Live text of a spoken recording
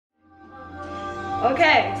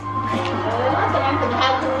Okay.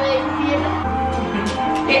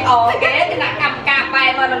 Cái ổ ghế thì là cầm cà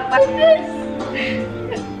bay vào lần bắt.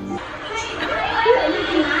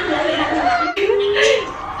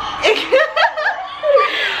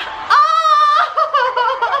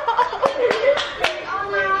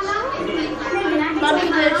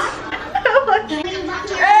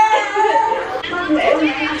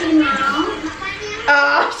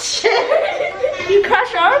 Oh shit! You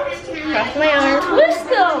crush arms? Crush my arms. Twist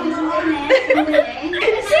them!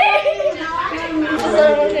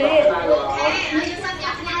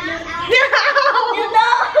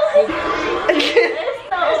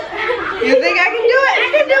 You think I can do it? I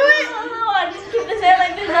can do it! No, I just keep his hair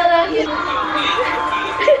like this.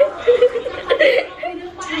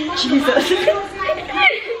 Jesus.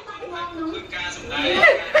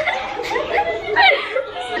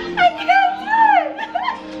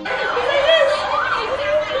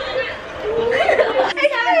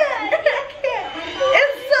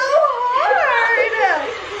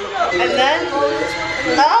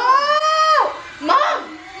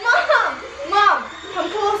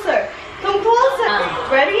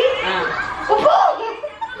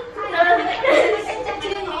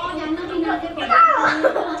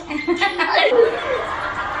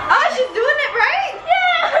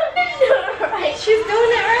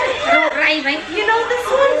 You know this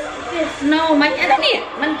one? Yes. No,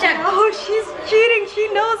 oh, she's cheating. She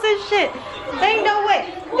knows this shit. Ain't no way.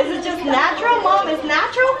 Is it just natural? Mom, is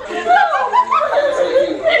natural?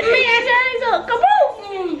 Come on.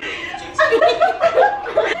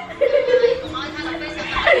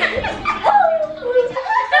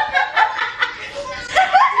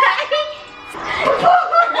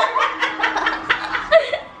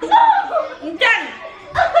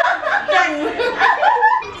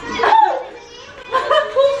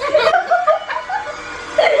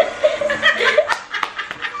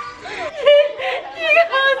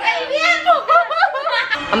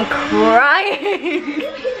 I'm crying.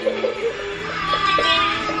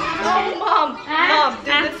 Oh, Mom. Mom,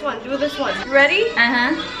 do this one. Do this one. Ready?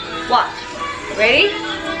 Watch. Ready? Do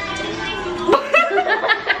it,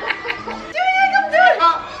 I'm doing it.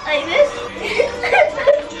 Like this?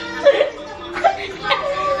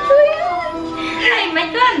 Hey, my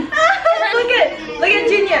son. Look at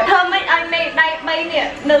Junior. I made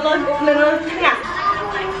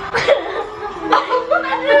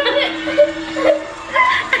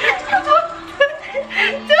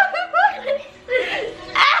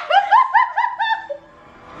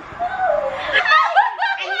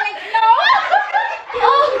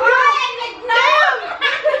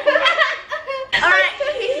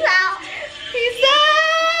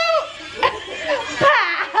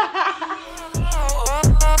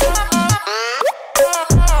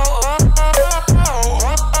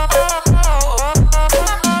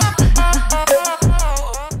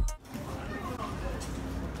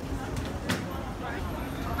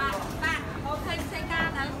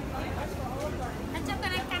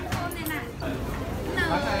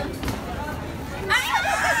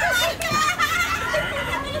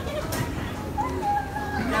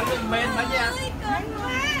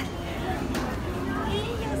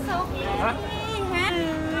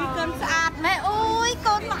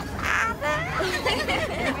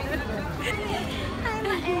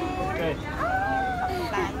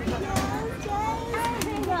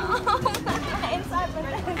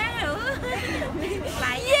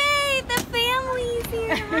Yay, the family's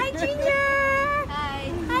here. Hi, Ginger.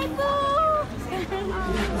 Hi. Hi, Boo.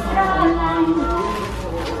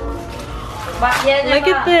 Look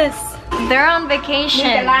at this. They're on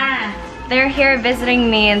vacation. They're here visiting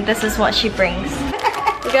me, and this is what she brings.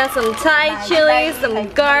 We got some Thai chili, some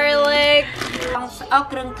garlic.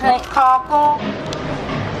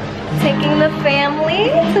 Taking the family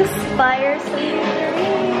to Spire Cemetery.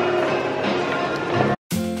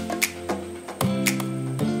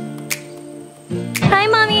 Hi,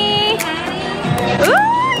 Mommy. Hi.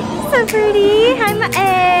 Ooh, so pretty. Hi, my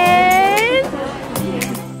Ed.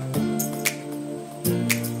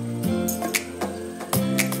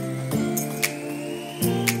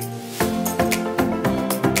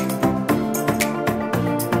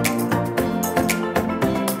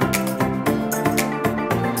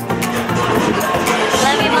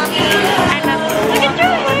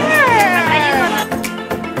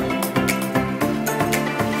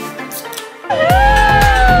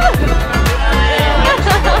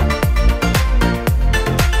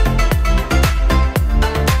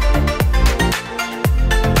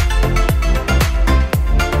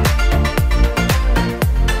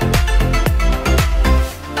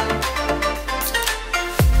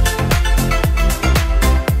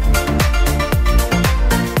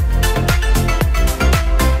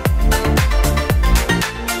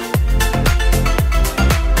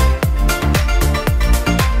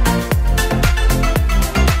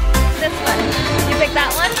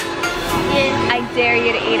 dare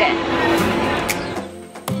you to eat it.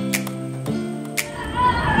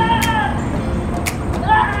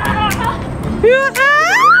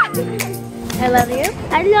 I love you.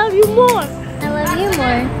 I love you more. I love you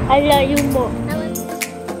more. I love you more.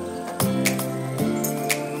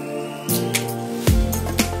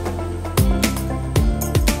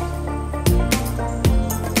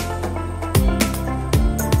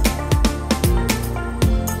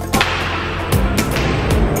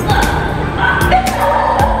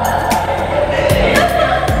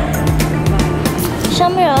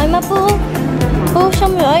 Xong rồi mà Phu. Phu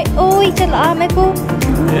xong rồi. Ôi thật là mấy Phu.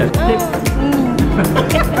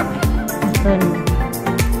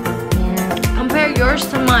 Compare yours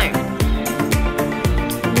to mine.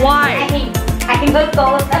 Why? I look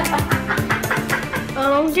gold. I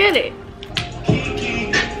don't get it.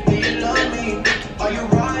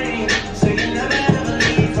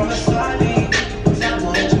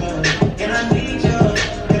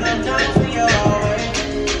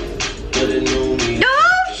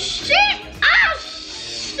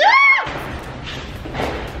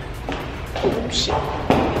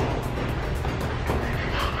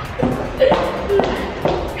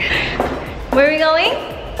 Where are we going?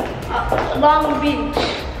 Long Beach.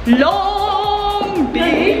 Long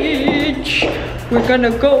Beach. We're gonna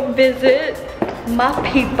go visit my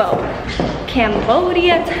people.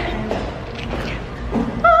 Cambodia.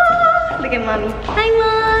 Ah, look at mommy. Hi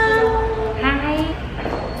mom. Hi.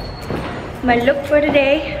 My look for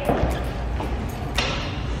today.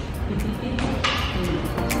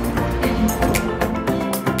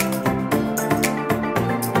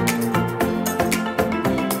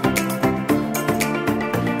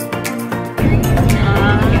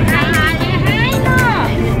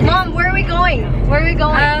 Where are we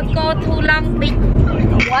going? Go to Long Beach.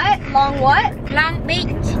 What? Long what? Long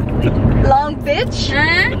Beach. Long Beach?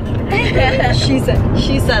 Huh?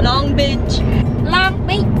 she said Long Beach. Long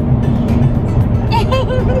Beach.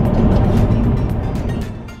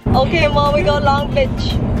 Okay, mom, we go Long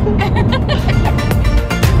Beach.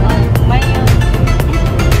 Oh man.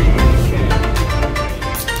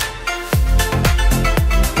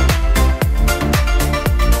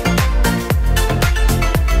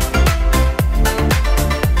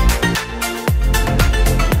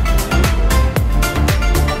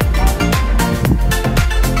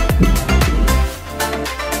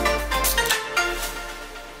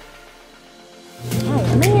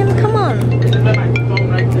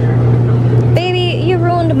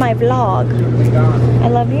 My vlog. I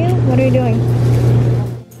love you. What are you doing?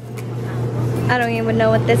 I don't even know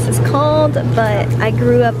what this is called, but I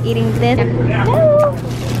grew up eating this.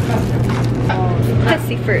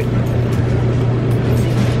 Pussy fruit.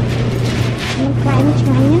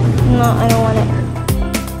 No, I don't want it.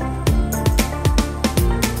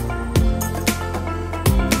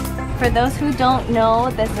 For those who don't know,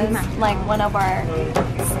 this is like one of our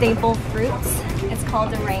staple fruits. It's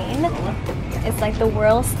called the rain. It's like the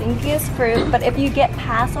world's stinkiest fruit, but if you get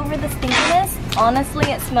past over the stinkiness, honestly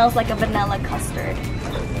it smells like a vanilla custard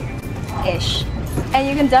ish. And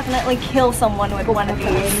you can definitely kill someone with one of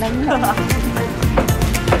these.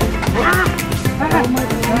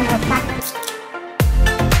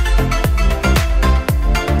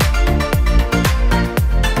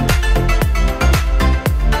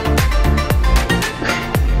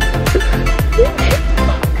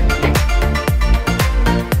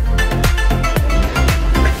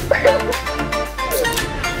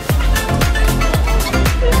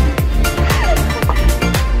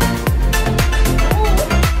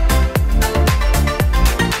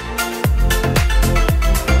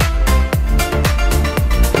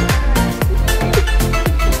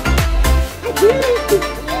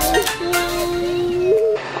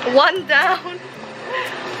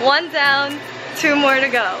 One down, 2 more to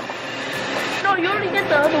go. No, you already get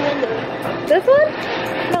the other one though. This one?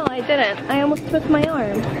 No, I didn't. I almost twisted my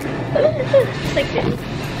arm. Like this.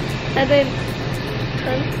 And then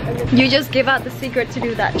you just give out the secret to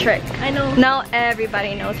do that trick. I know. Now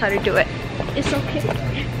everybody knows how to do it. It's okay.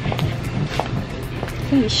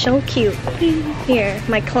 He's so cute. Here,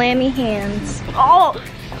 my clammy hands. Oh!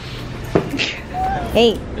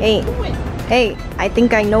 Hey, hey, hey, I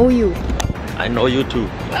think I know you. I know you too.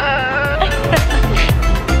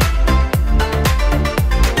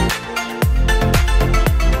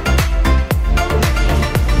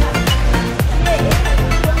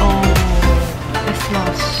 Oh, it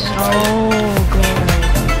smells so good.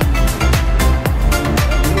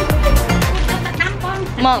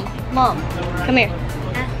 Mom, come here.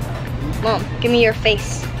 Mom, give me your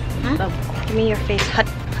face. Give me your face. Hut,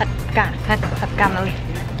 Gamma.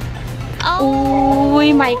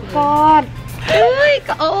 Oh my god.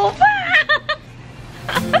 Take over.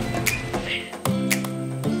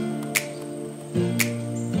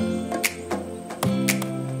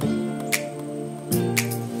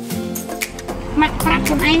 Mặt crap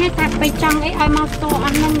của anh ấy crap bay trong ấy ai mau to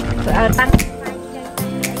ăn nông tăng.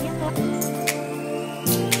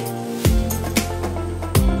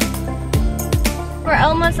 We're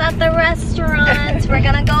almost at the restaurant. We're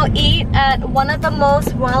gonna go eat at one of the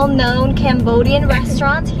most well-known Cambodian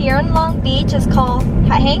restaurants here in Long Beach. It's called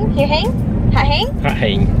Hat Hang. Here Hang? Hat Hang? Hat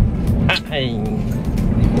Hang. Hat Hang.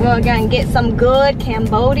 We're gonna get some good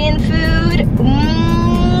Cambodian food.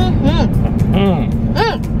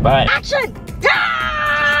 Bye. Action!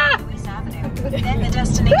 Then the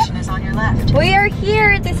destination is on your left. We are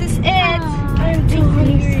here. This is it.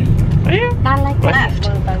 Left.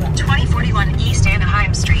 2041 East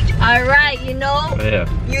Anaheim Street. All right, you know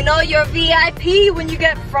you're VIP when you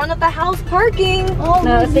get front of the house parking.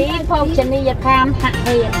 No, see, phong chân đi tham hạ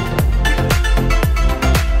hiền.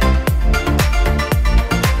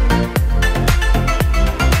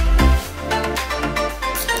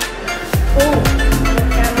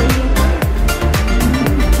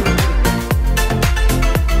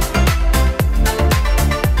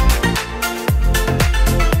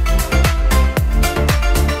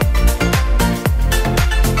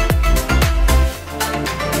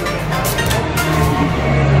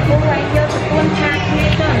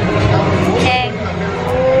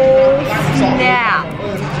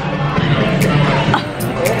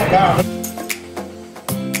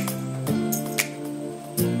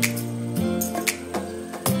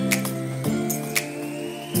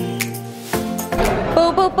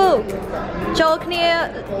 Boo. ចូលគ្នា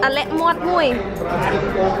អាលាក់មាត់មួយ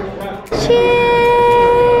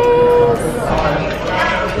Cheers.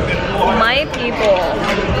 My people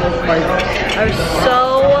are so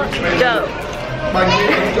dope.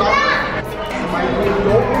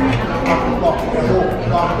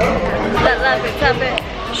 That love it, tap it.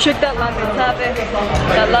 Shake that love it, tap it.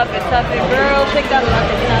 That love it, tap it, girl. Shake that love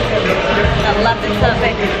it, tap it. That love it, tap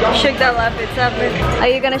it. Shake that love it, tap it. Are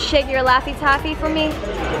you gonna shake your laffy taffy for me?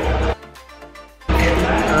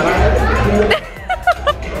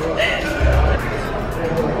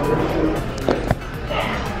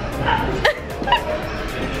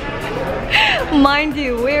 Mind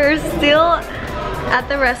you, we're still at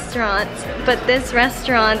the restaurant, but this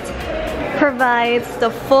restaurant provides the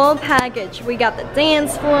full package. We got the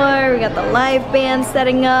dance floor, we got the live band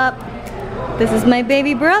setting up. This is my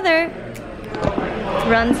baby brother.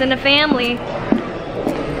 Runs in a family.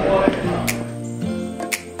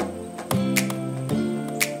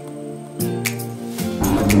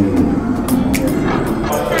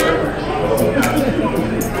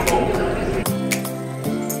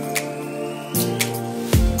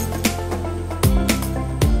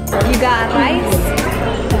 You got rice?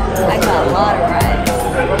 I got a lot of rice.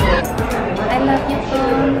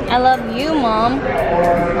 I love you, Mom.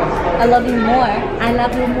 I love you, Mom. I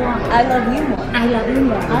love you more. I love you more. I love you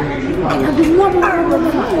more. I love you more. I love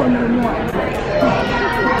you more.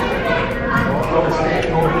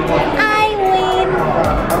 I win.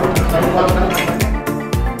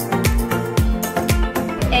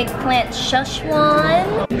 Eggplant Szechuan.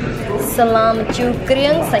 Salam chu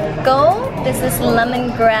krieng saiko. This is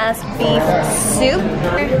lemongrass beef soup.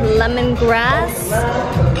 Lemongrass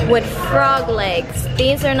with frog legs.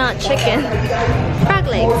 These are not chicken. Frog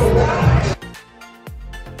legs.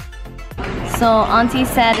 So Auntie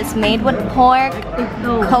said it's made with pork,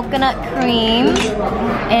 coconut cream,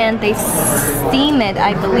 and they steam it,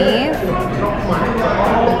 I believe.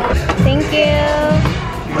 Thank you.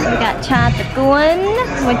 We got cha takuan,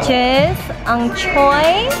 which is ang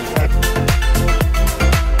choy.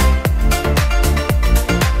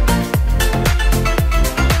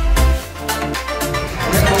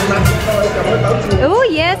 Oh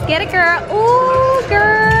yes, get it, girl. Ooh,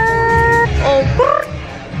 girl. Oh, grrr.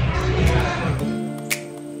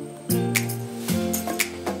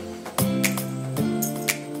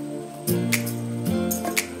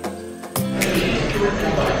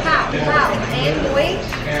 How? And wait.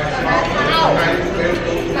 How?